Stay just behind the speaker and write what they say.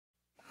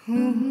Let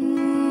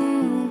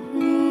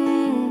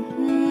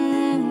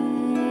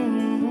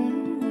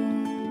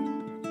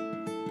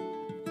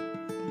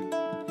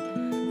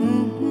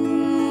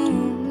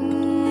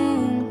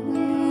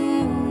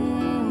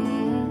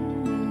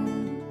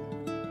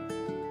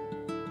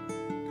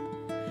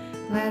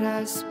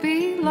us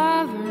be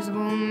lovers,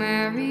 we'll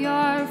marry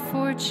our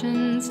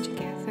fortunes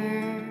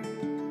together.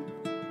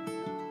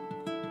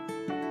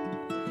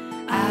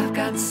 I've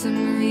got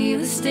some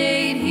real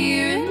estate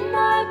here in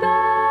my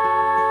bag.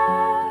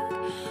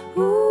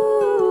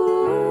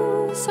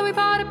 Ooh, so we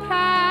bought a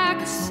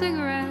pack of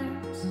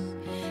cigarettes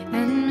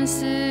and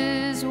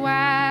Mrs.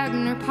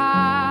 Wagner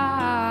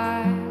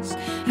pies,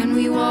 and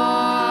we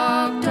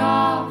walked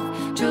off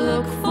to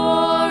look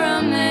for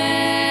America.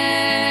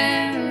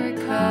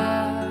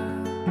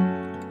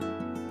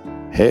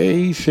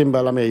 Hey,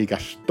 sembra l'America,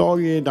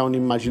 storie da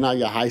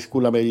un'immaginaria high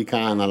school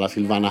americana, la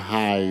Silvana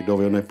High,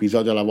 dove un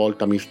episodio alla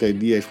volta Mr.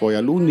 D e i suoi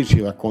alunni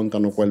ci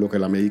raccontano quello che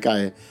l'America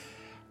è,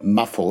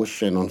 ma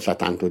forse non sa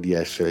tanto di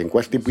essere. In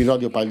questo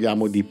episodio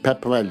parliamo di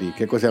pep rally.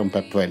 Che cos'è un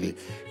pep rally?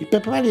 Il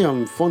pep rally è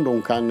in fondo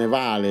un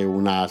carnevale,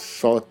 una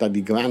sorta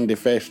di grande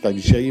festa, di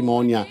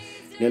cerimonia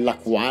nella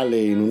quale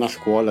in una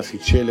scuola si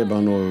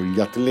celebrano gli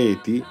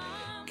atleti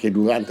che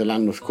durante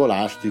l'anno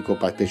scolastico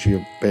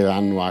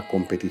parteciperanno a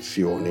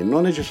competizioni.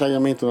 Non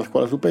necessariamente una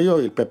scuola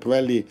superiore, il pep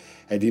rally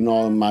è di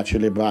norma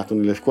celebrato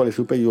nelle scuole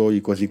superiori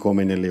così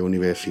come nelle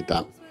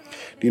università.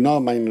 Di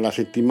norma nella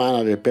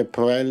settimana del pep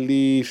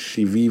rally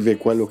si vive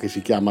quello che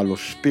si chiama lo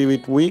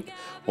Spirit Week,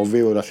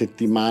 ovvero la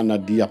settimana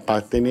di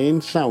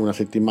appartenenza, una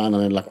settimana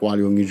nella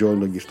quale ogni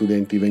giorno gli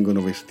studenti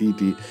vengono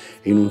vestiti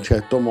in un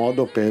certo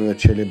modo per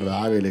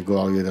celebrare le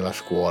glorie della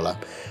scuola.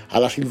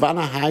 Alla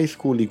Silvana High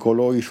School i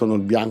colori sono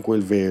il bianco e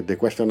il verde.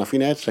 Questa è una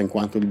finezza in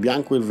quanto il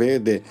bianco e il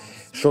verde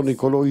sono i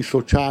colori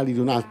sociali di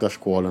un'altra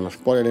scuola, una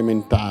scuola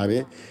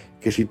elementare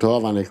che si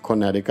trova nel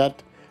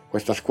Connecticut.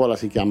 Questa scuola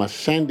si chiama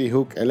Sandy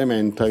Hook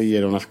Elementary,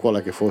 era una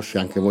scuola che forse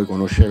anche voi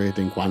conoscerete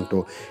in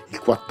quanto il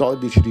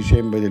 14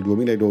 dicembre del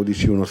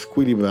 2012 uno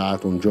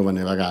squilibrato, un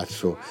giovane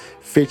ragazzo,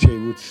 fece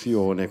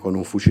irruzione con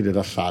un fucile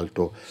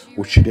d'assalto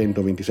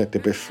uccidendo 27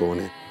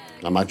 persone,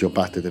 la maggior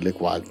parte delle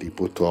quali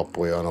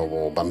purtroppo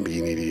erano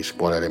bambini di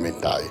scuola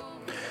elementare.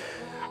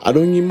 Ad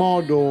ogni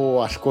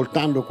modo,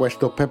 ascoltando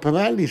questo pep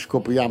rally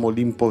scopriamo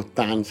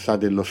l'importanza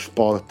dello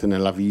sport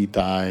nella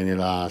vita e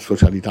nella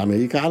socialità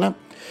americana,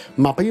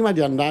 ma prima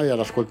di andare ad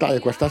ascoltare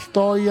questa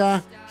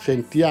storia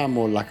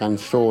sentiamo la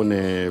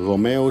canzone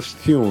Romeo's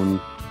Tune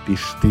di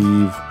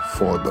Steve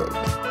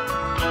Forbert.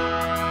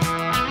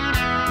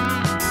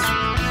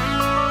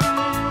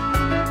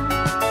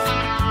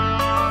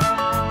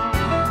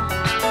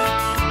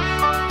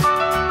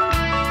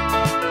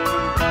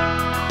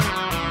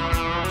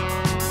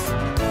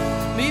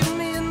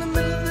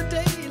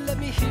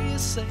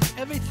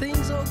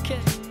 Everything's okay.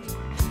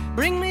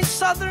 Bring me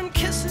southern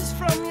kisses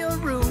from your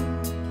room.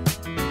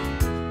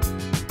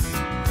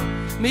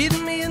 Meet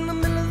me in the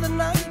middle of the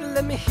night.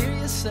 Let me hear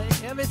you say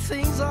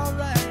everything's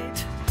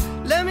alright.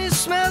 Let me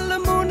smell the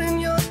moon in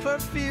your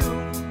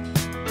perfume.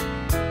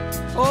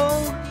 Oh,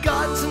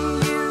 gods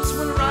and years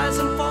will rise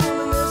and fall,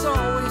 and there's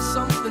always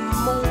something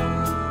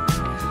more.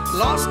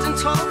 Lost in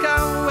talk,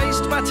 I'll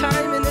waste my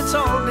time, and it's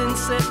all been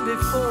said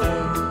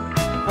before.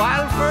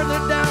 While further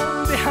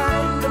down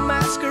behind the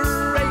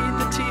masquerade,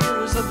 the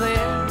tears are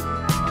there.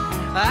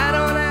 I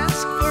don't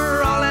ask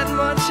for all that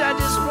much, I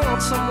just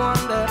want someone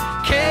to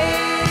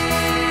care.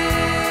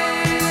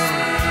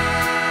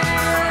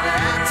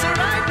 That's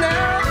right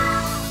now.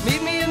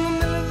 Meet me in the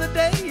middle of the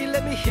day,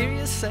 let me hear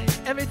you say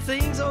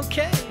everything's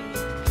okay.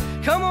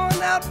 Come on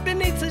out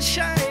beneath the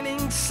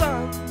shining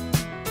sun.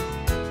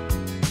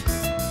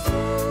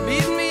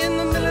 Meet me in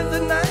the middle of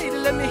the night,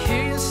 let me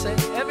hear you say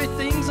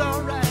everything's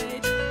alright.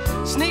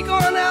 Sneak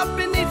on out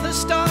beneath the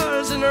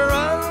stars and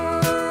run.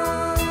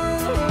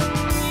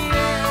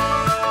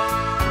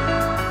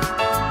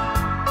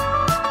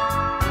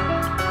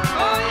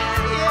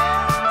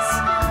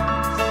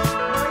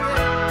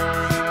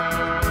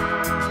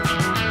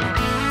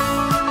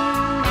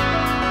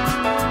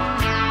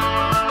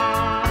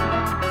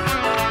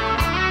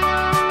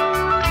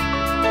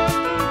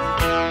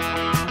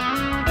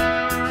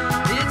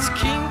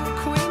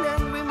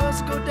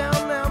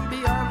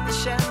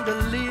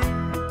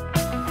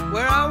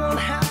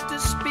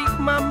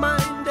 My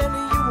mind and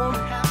you won't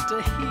have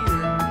to hear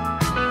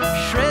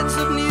shreds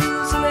of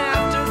news and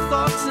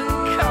afterthoughts and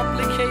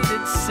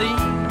complicated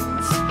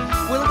scenes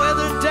will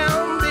weather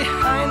down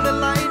behind the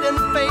light and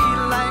fade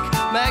like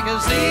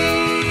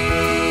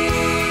magazines.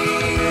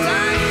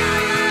 I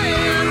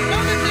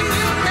know that they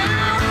will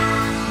now.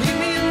 Meet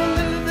me in the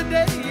middle of the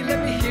day, let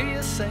me hear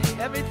you say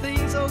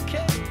everything's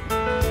okay.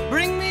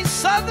 Bring me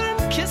southern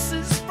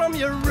kisses from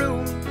your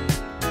room.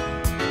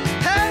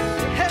 Hey,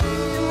 hey,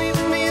 you meet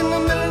me in the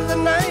middle of the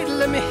night.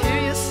 Let me hear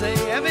you say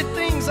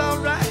everything's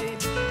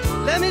alright.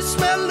 Let me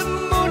smell the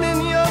moon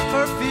in your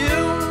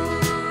perfume.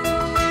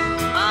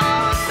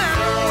 Oh,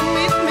 now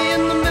meet me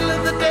in the middle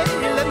of the day.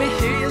 Let me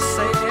hear you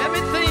say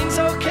everything's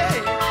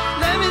okay.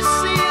 Let me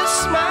see you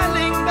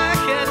smiling back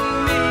at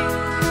me.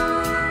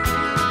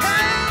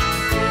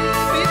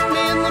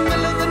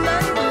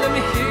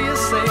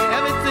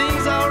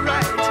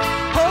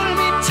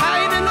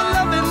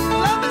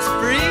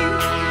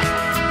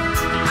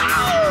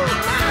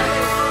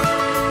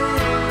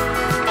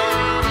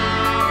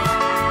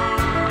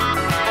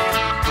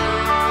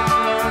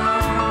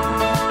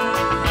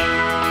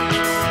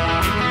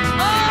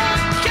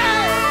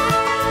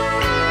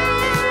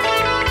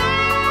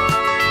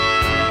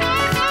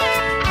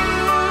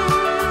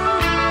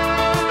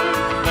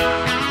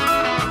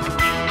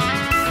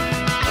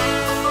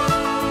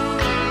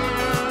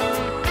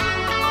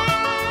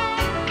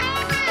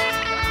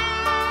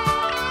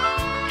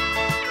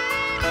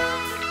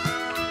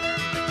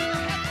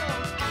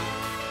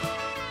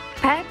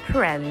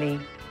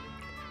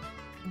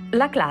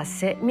 La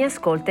classe mi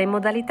ascolta in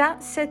modalità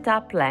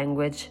Setup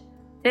Language,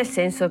 nel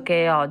senso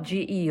che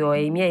oggi io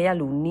e i miei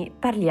alunni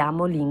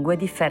parliamo lingue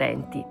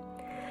differenti.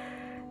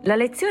 La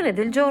lezione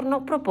del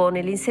giorno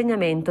propone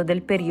l'insegnamento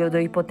del periodo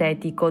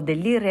ipotetico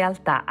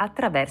dell'irrealtà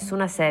attraverso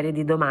una serie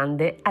di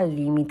domande al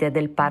limite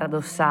del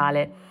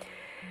paradossale.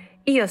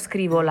 Io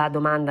scrivo la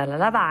domanda alla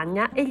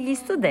lavagna e gli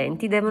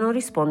studenti devono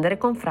rispondere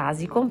con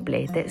frasi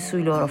complete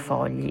sui loro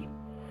fogli.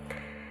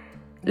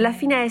 La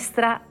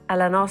finestra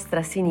alla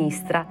nostra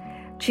sinistra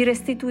ci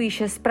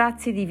restituisce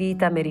sprazzi di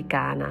vita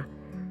americana,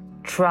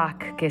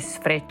 truck che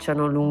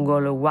sfrecciano lungo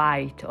il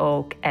White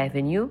Oak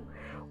Avenue,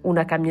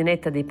 una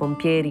camionetta dei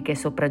pompieri che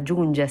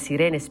sopraggiunge a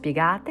sirene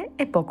spiegate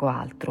e poco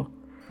altro.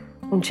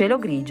 Un cielo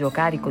grigio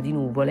carico di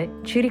nuvole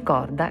ci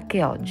ricorda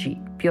che oggi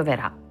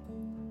pioverà.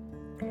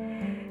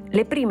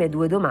 Le prime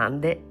 2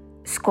 domande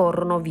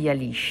scorrono via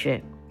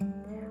lisce.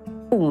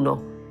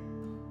 1.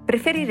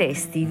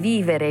 Preferiresti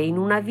vivere in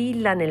una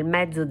villa nel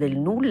mezzo del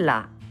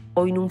nulla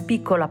o in un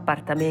piccolo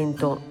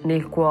appartamento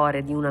nel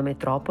cuore di una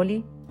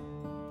metropoli?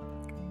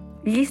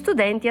 Gli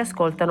studenti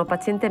ascoltano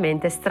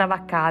pazientemente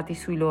stravaccati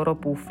sui loro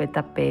puff e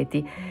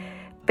tappeti,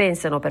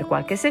 pensano per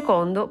qualche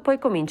secondo, poi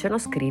cominciano a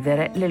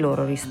scrivere le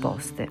loro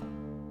risposte.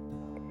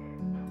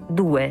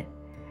 2.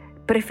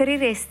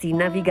 Preferiresti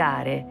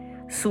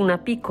navigare su una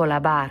piccola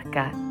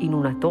barca in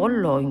un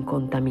atollo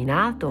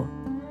incontaminato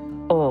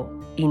o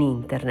in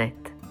internet?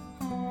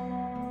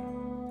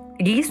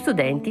 Gli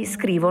studenti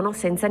scrivono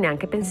senza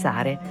neanche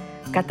pensare,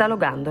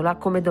 catalogandola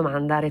come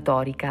domanda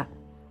retorica.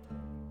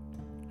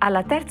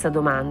 Alla terza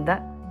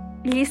domanda,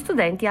 gli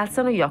studenti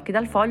alzano gli occhi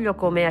dal foglio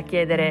come a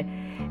chiedere: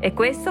 e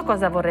questo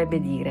cosa vorrebbe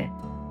dire?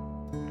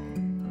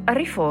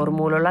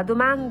 Riformulo la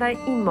domanda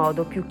in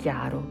modo più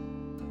chiaro.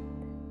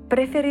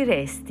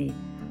 Preferiresti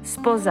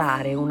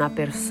sposare una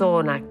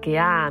persona che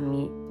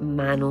ami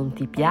ma non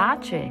ti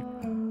piace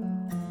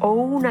o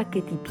una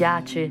che ti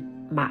piace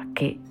ma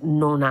che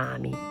non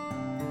ami?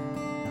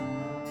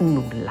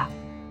 Nulla.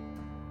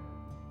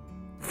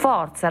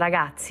 Forza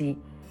ragazzi,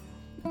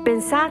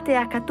 pensate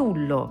a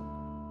Catullo.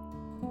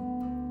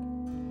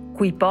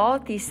 Qui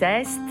potis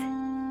est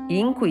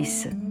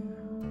inquis,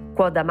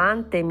 quod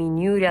amante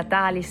miniuria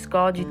talis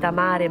cogita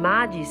mare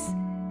magis,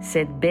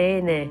 sed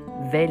bene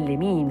velle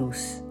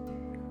minus.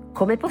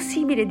 Com'è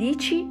possibile,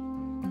 dici?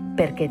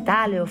 Perché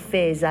tale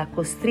offesa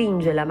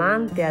costringe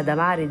l'amante ad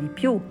amare di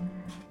più,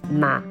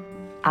 ma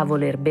a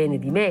voler bene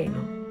di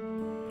meno.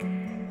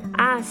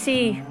 Ah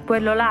sì,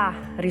 quello là,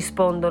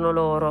 rispondono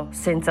loro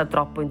senza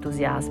troppo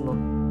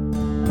entusiasmo.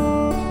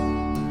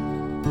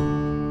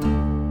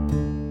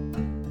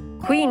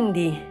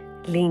 Quindi,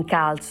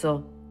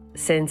 l'incalzo,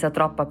 senza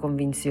troppa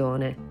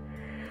convinzione.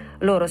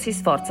 Loro si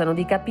sforzano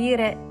di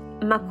capire,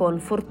 ma con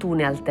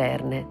fortune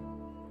alterne.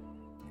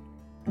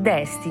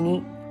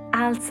 Destiny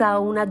alza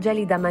una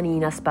gelida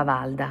manina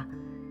spavalda.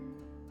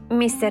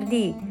 Mr.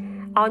 D,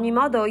 a ogni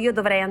modo io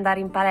dovrei andare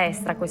in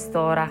palestra a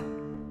quest'ora.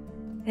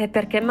 E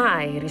perché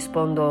mai?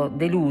 Rispondo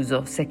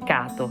deluso,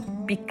 seccato,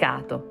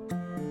 piccato.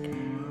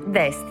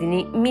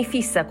 Destiny mi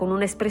fissa con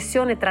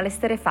un'espressione tra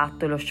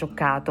l'esterefatto e lo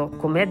scioccato,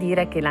 come a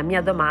dire che la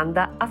mia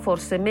domanda ha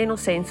forse meno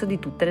senso di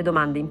tutte le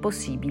domande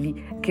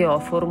impossibili che ho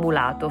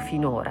formulato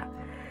finora.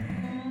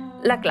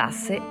 La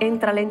classe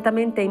entra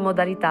lentamente in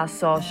modalità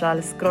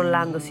social,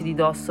 scrollandosi di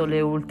dosso le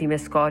ultime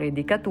scorie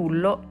di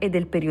Catullo e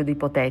del periodo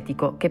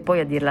ipotetico, che poi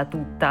a dirla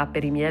tutta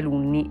per i miei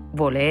alunni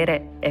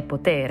volere è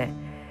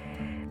potere.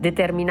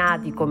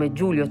 Determinati come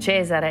Giulio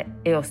Cesare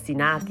e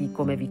ostinati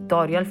come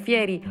Vittorio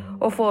Alfieri,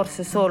 o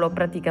forse solo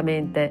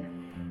praticamente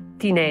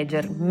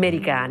teenager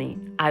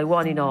americani. I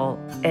want it all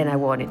and I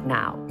want it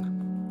now.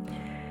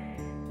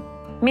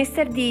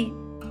 Mr. D,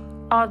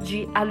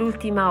 oggi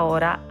all'ultima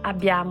ora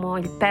abbiamo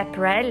il pep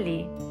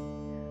rally.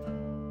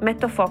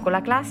 Metto a fuoco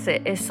la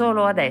classe e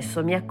solo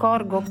adesso mi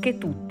accorgo che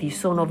tutti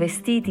sono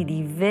vestiti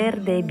di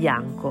verde e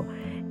bianco,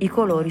 i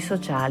colori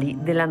sociali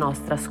della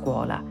nostra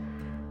scuola.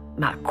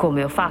 Ma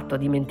come ho fatto a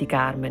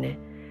dimenticarmene?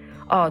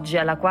 Oggi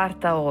alla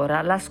 4ª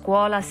ora la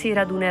scuola si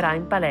radunerà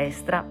in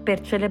palestra per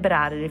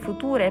celebrare le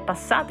future e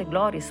passate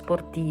glorie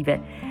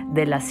sportive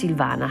della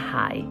Silvana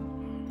High.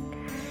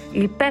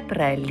 Il pep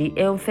rally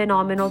è un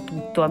fenomeno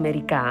tutto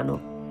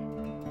americano.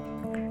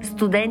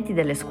 Studenti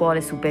delle scuole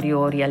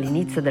superiori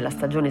all'inizio della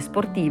stagione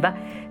sportiva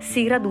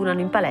si radunano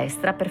in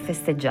palestra per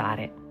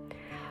festeggiare.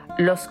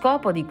 Lo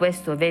scopo di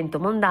questo evento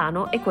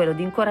mondano è quello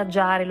di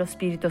incoraggiare lo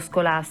spirito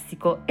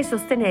scolastico e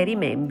sostenere i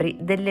membri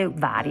delle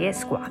varie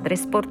squadre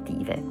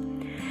sportive.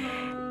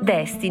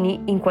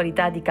 Destiny, in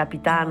qualità di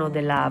capitano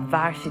della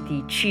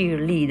Varsity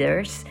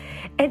Cheerleaders,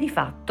 è di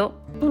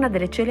fatto una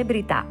delle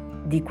celebrità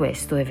di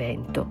questo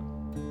evento.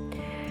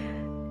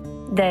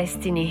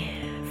 Destiny,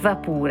 va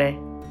pure,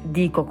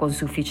 dico con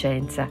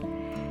sufficienza.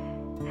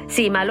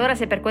 Sì, ma allora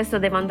se per questo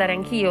devo andare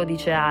anch'io,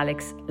 dice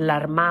Alex,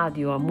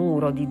 l'armadio a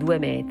muro di 2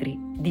 metri,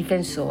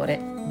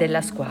 difensore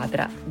della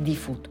squadra di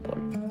football.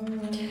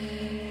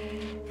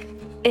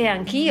 E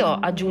anch'io,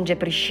 aggiunge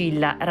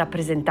Priscilla,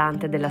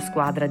 rappresentante della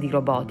squadra di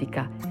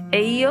robotica.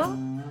 E io,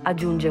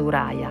 aggiunge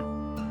Uraia.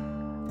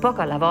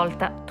 Poco alla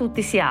volta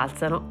tutti si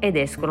alzano ed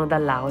escono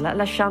dall'aula,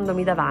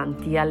 lasciandomi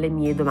davanti alle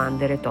mie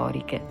domande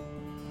retoriche.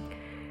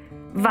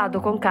 Vado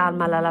con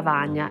calma alla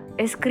lavagna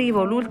e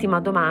scrivo l'ultima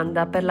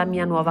domanda per la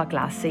mia nuova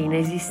classe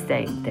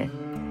inesistente.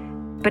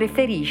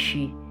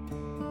 Preferisci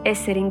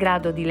essere in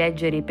grado di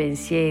leggere i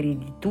pensieri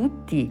di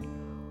tutti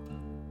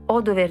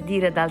o dover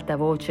dire ad alta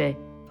voce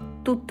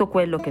tutto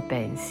quello che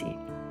pensi?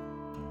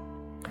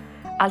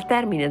 Al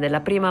termine della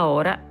prima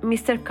ora,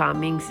 Mr.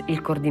 Cummings,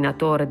 il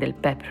coordinatore del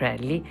pep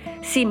rally,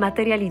 si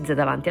materializza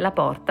davanti alla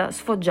porta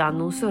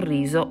sfoggiando un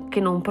sorriso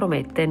che non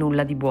promette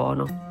nulla di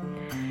buono.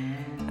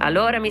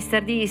 «Allora,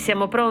 Mr. D,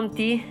 siamo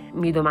pronti?»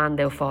 mi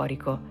domanda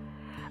euforico.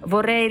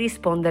 Vorrei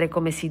rispondere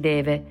come si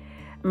deve,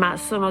 ma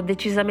sono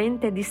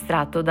decisamente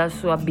distratto dal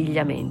suo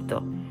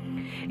abbigliamento.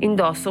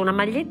 Indosso una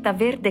maglietta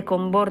verde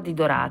con bordi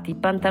dorati,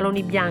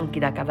 pantaloni bianchi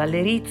da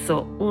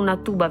cavallerizzo, una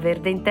tuba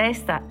verde in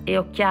testa e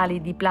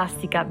occhiali di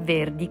plastica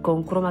verdi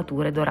con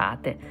cromature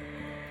dorate.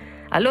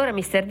 Allora,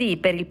 Mr. D,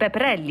 per il pep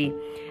rally,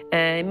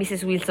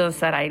 Mrs. Wilson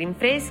sarà ai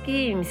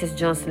rinfreschi, Mrs.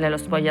 Jones nello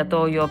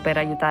spogliatoio per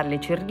aiutare le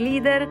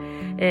cheerleader,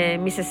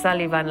 Mrs.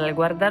 Sullivan al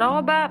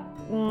guardaroba.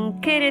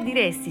 Che ne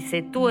diresti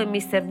se tu e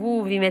Mr.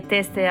 Wu vi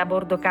metteste a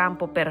bordo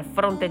campo per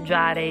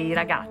fronteggiare i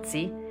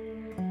ragazzi?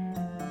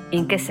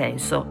 In che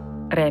senso?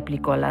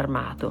 Replico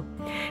allarmato.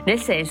 Nel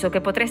senso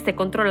che potreste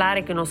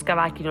controllare che non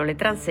scavalchino le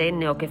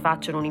transenne o che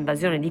facciano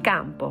un'invasione di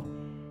campo.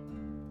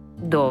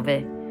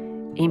 Dove?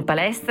 In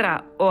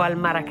palestra o al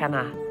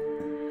Maracanã?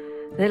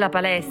 Nella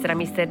palestra,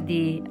 Mr.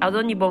 D. Ad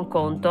ogni buon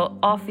conto,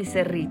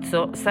 Officer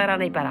Rizzo sarà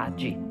nei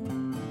paraggi.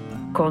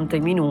 Conto i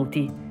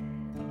minuti.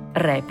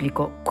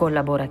 Replico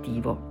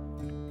collaborativo.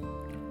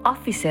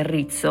 Officer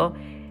Rizzo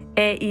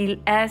è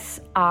il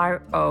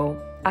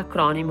SRO,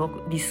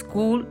 acronimo di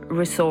School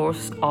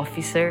Resource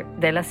Officer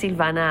della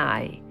Sylvana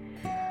High.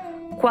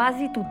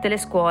 Quasi tutte le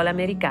scuole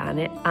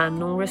americane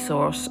hanno un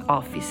Resource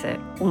Officer,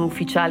 un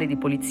ufficiale di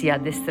polizia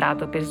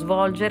addestrato per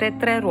svolgere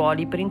 3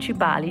 ruoli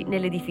principali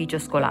nell'edificio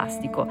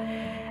scolastico: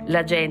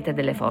 l'agente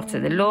delle forze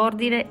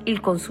dell'ordine,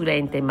 il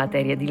consulente in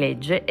materia di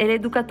legge e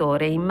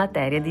l'educatore in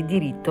materia di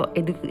diritto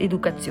ed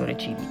educazione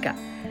civica.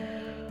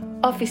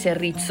 Officer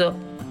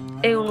Rizzo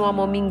è un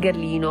uomo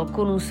mingherlino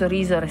con un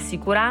sorriso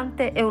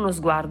rassicurante e uno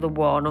sguardo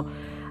buono,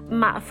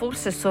 ma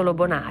forse solo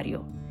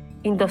bonario.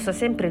 Indossa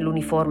sempre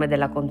l'uniforme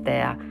della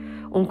contea,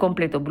 un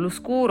completo blu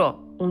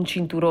scuro, un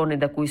cinturone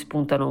da cui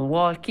spuntano un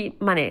walkie,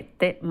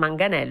 manette,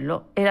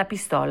 manganello e la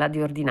pistola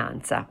di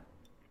ordinanza.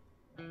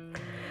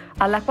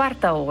 Alla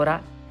 4ª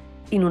ora,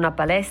 in una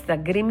palestra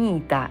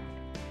gremita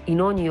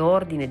in ogni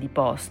ordine di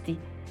posti,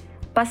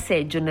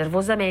 passeggio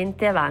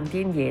nervosamente avanti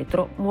e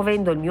indietro,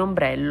 muovendo il mio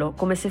ombrello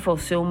come se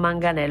fosse un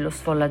manganello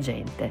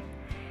sfollagente.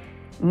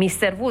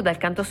 Mr. Wu, dal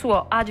canto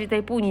suo, agita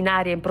i pugni in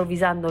aria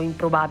improvvisando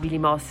improbabili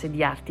mosse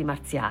di arti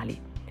marziali.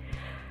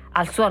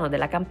 Al suono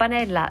della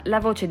campanella, la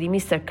voce di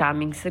Mr.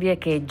 Cummings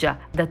riecheggia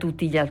da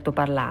tutti gli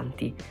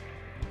altoparlanti.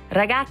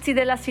 «Ragazzi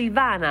della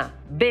Sylvana,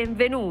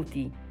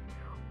 benvenuti!»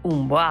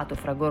 Un boato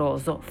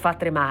fragoroso fa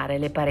tremare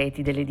le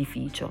pareti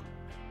dell'edificio.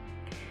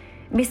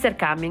 Mr.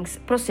 Cummings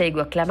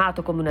prosegue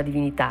acclamato come una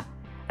divinità.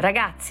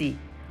 «Ragazzi,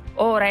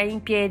 ora è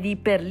in piedi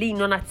per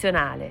l'inno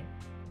nazionale!»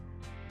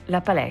 La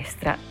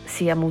palestra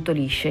si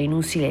ammutolisce in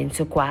un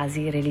silenzio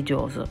quasi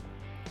religioso.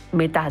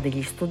 Metà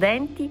degli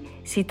studenti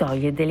si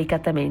toglie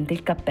delicatamente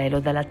il cappello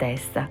dalla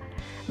testa,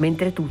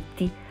 mentre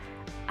tutti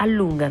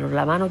allungano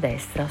la mano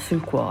destra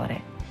sul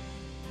cuore.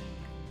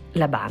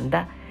 La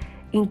banda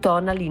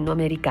intona l'inno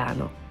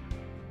americano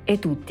e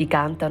tutti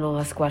cantano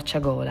a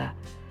squarciagola.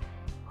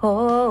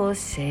 Oh,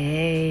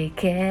 say,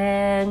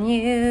 can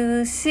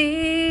you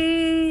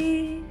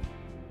see?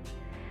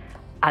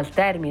 Al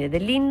termine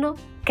dell'inno,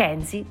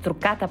 Kenzie,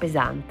 truccata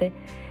pesante,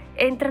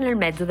 entra nel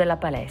mezzo della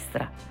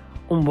palestra.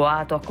 Un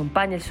boato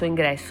accompagna il suo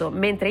ingresso,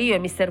 mentre io e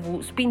Mr.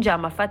 Wu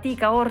spingiamo a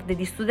fatica orde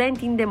di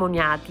studenti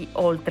indemoniati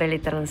oltre le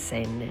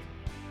transenne.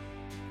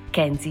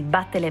 Kenzie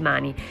batte le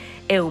mani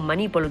e un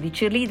manipolo di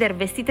cheerleader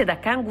vestite da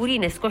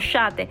cangurine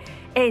scosciate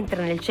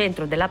entra nel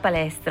centro della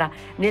palestra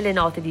nelle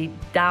note di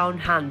Down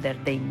Under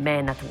dei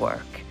Men at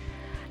Work.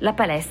 La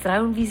palestra è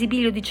un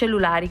visibilio di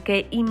cellulari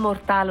che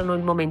immortalano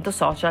il momento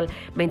social,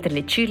 mentre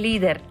le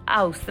cheerleader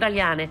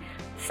australiane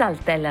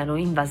saltellano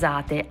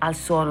invasate al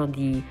suono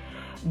di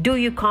Do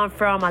you come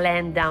from a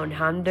land down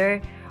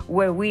under,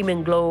 where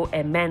women glow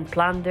and men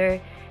plunder?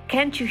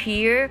 Can't you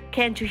hear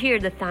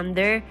the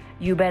thunder?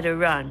 You better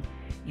run.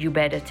 You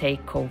better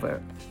take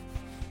cover.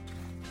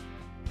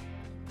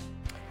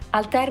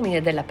 Al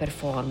termine della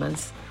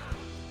performance,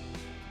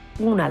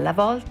 una alla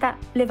volta,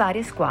 le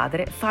varie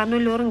squadre fanno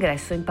il loro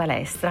ingresso in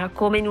palestra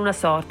come in una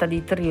sorta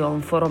di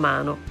trionfo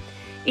romano.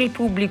 Il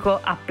pubblico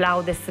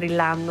applaude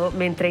strillando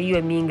mentre io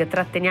e Ming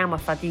tratteniamo a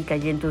fatica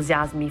gli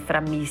entusiasmi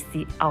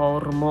frammisti a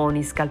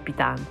ormoni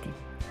scalpitanti.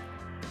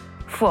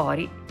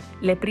 Fuori,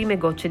 le prime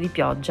gocce di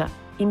pioggia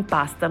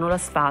impastano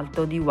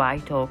l'asfalto di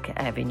White Oak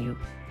Avenue.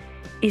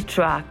 I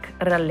truck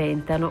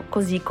rallentano,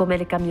 così come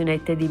le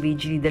camionette dei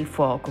vigili del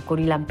fuoco con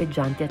i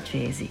lampeggianti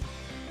accesi.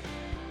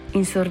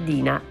 In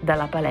sordina,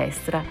 dalla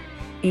palestra,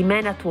 I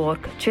Men at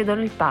Work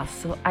cedono il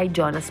passo ai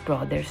Jonas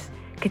Brothers,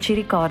 che ci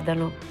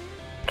ricordano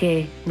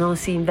che non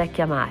si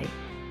invecchia mai,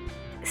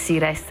 si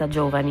resta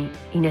giovani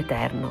in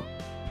eterno.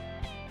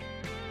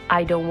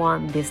 I don't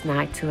want this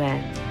night to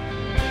end.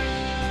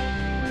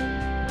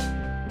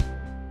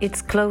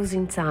 It's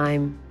closing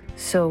time,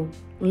 so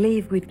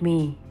live with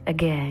me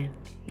again,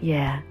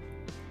 yeah.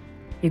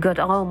 You got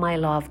all my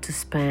love to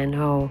spend,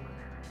 oh,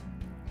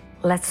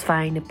 let's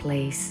find a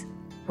place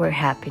where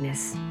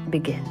happiness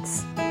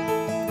begins.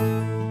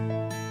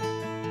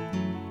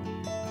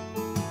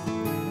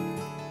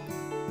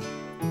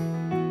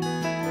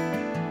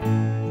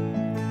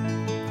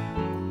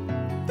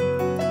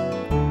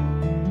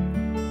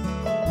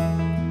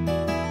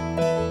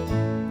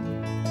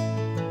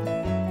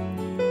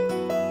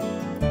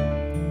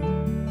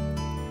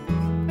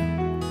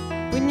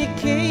 When you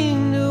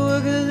came to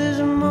work this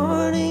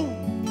morning,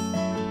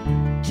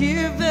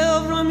 tear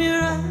fell from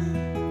your eye.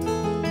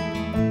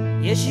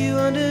 Yes, you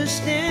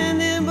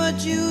understand it,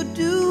 but you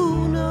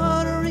do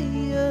not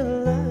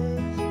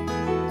realize.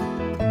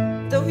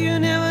 Though you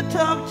never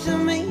talk to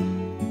me,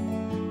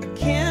 I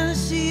can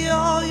see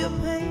all your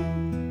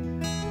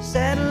pain.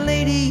 Sad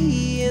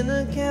lady in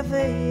the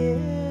cafe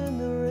in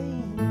the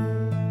rain.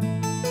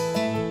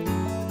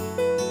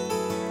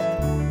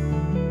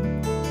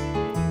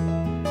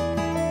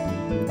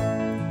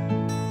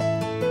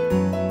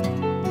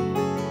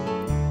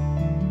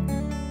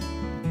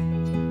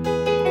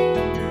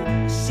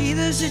 See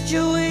the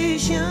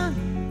situation,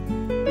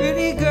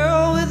 pretty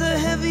girl with a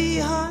heavy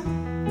heart,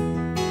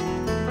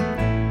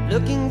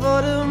 looking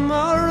for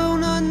tomorrow,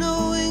 not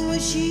knowing where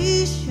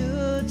she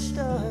should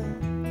start.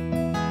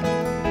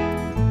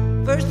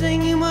 First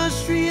thing you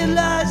must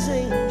realize,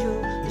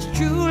 angel, is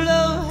true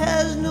love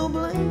has no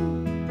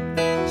blame.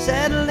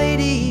 Sad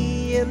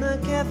lady in the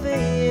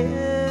cafe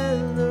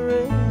in the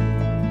rain.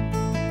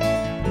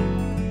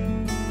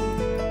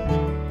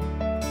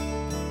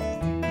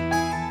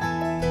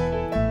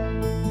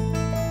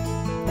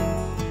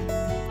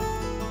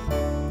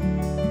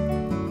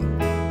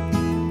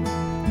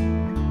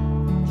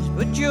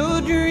 Put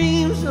your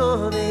dreams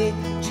on a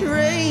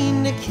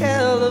train to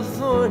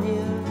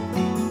California.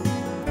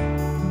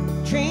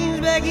 Trains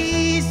back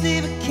east,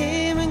 they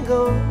came and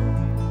gone.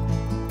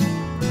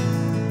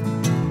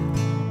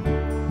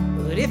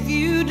 But if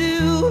you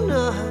do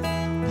not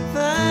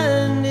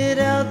find it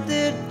out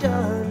there,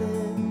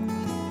 darling,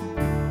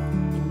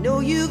 you know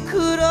you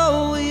could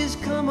always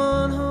come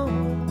on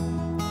home.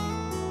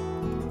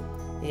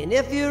 And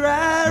if your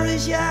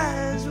Irish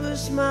eyes were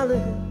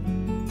smiling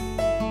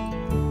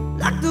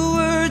like the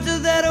words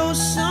of that old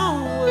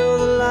song, well,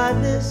 the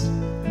lightness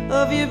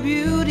of your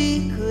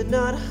beauty could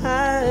not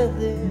hide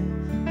there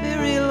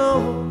very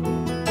long.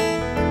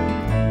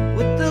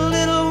 With the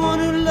little one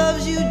who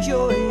loves you,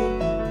 joy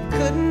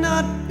could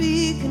not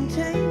be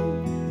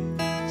contained.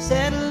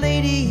 Sad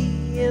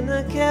lady in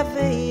the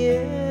cafe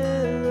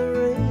in the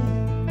rain.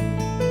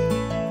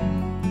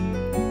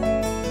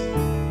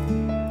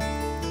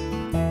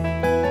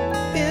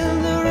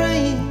 In the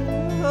rain,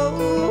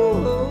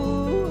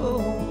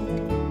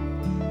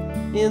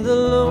 in the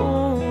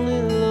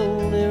lonely,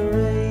 lonely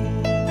rain.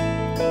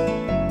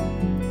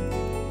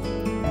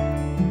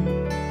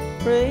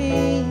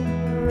 Rain,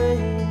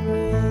 rain,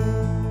 rain.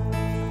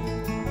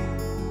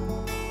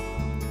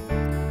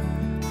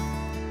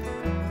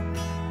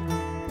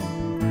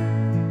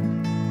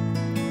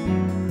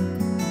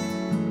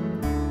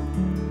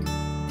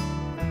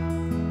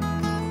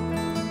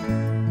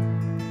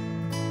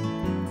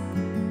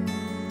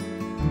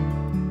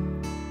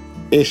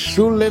 E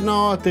sulle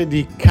note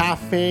di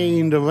Cafe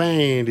in the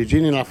Rain di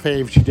Ginny La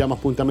Fave ci diamo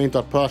appuntamento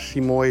al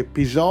prossimo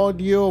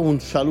episodio. Un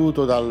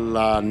saluto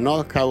dalla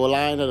North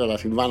Carolina, dalla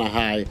Silvana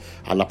High.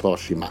 Alla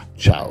prossima,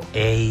 ciao.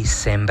 Ehi,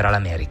 sembra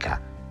l'America,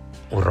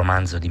 un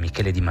romanzo di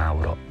Michele Di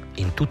Mauro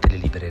in tutte le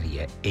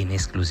librerie e in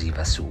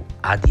esclusiva su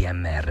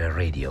ADMR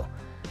Radio,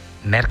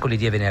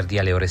 mercoledì e venerdì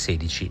alle ore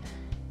 16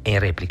 e in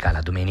replica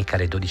la domenica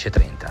alle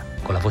 12:30,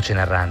 con la voce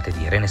narrante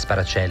di Irene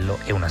Sparacello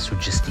e una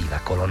suggestiva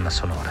colonna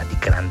sonora di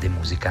grande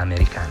musica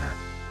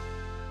americana.